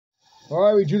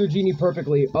Alright, we drew the genie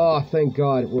perfectly. Oh, thank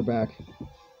God, we're back.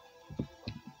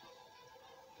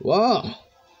 Wow.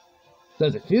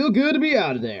 Does it feel good to be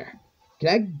out of there? Can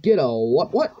I get a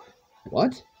what?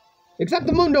 What?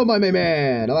 Exactamundo, my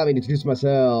man! Allow me to introduce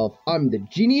myself. I'm the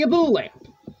Genie of the Lamp.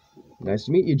 Nice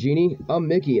to meet you, Genie. I'm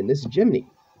Mickey, and this is Jiminy.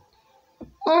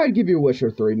 I'd give you a wish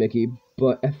or three, Mickey,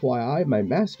 but FYI, my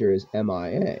master is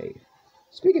MIA.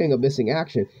 Speaking of missing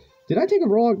action, did I take a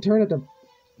wrong turn at the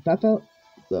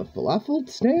falafel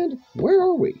stand? Where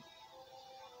are we?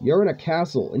 You're in a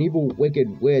castle. An evil,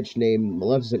 wicked witch named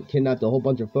Maleficent kidnapped a whole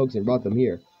bunch of folks and brought them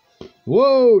here.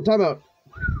 Whoa, time out.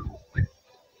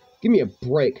 Give me a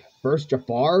break. First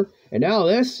Jafar, and now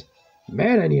this?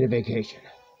 Man, I need a vacation.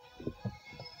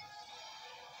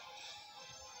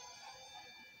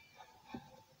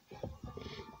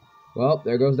 Well,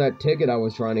 there goes that ticket I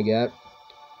was trying to get.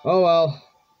 Oh well.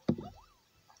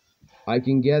 I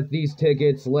can get these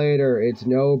tickets later. It's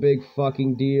no big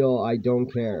fucking deal. I don't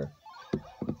care.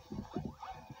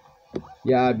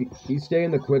 Yeah, if you stay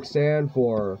in the quicksand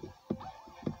for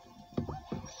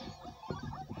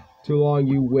too long,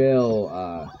 you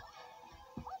will,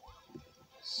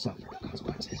 suffer the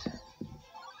consequences.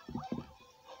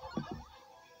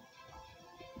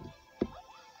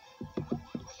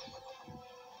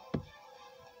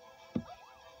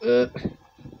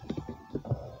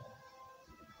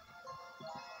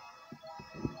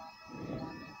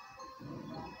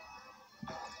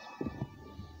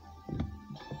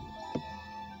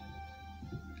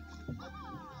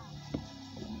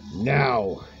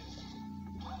 Now.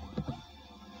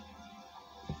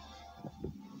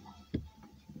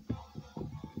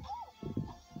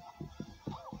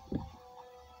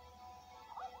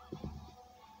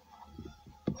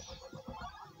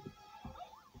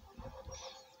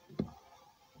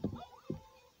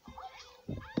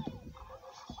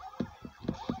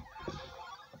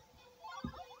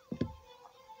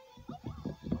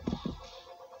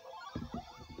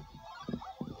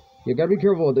 You gotta be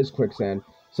careful with this quicksand.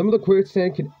 Some of the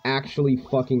quicksand can actually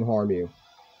fucking harm you.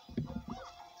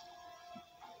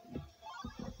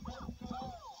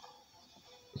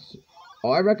 So,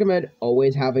 I recommend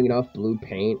always having enough blue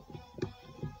paint.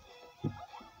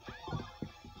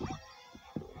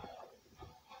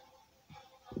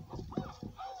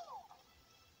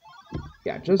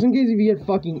 Yeah, just in case if you get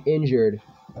fucking injured,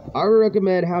 I would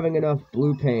recommend having enough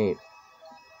blue paint.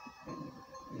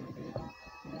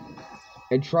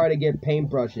 And try to get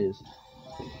paintbrushes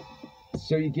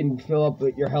so you can fill up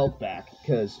your health back,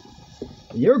 because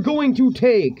you're going to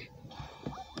take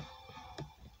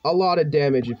a lot of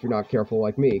damage if you're not careful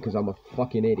like me, because I'm a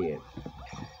fucking idiot.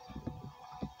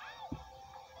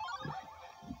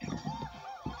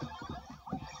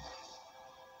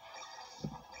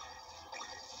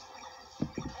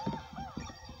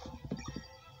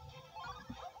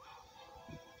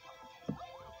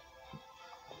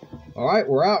 Alright,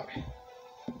 we're out.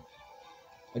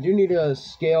 I do need to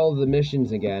scale the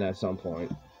missions again at some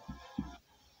point.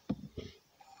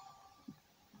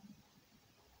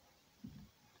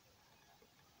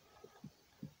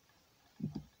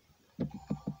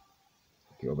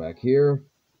 Go back here.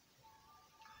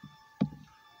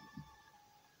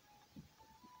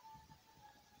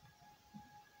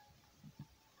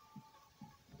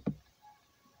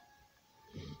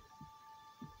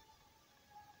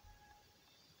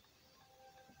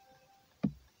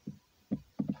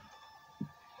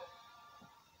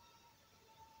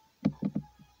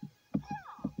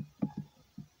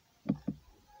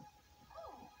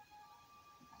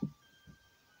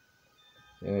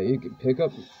 Yeah, you can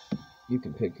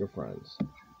pick your friends.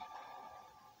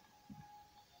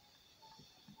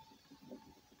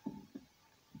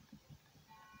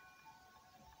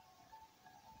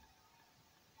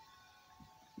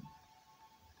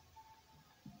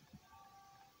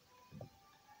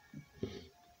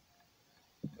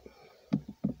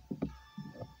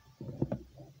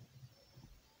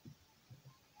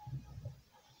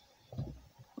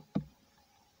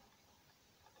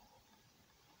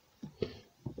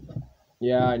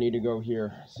 Yeah, I need to go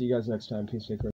here. See you guys next time. Peace, take care.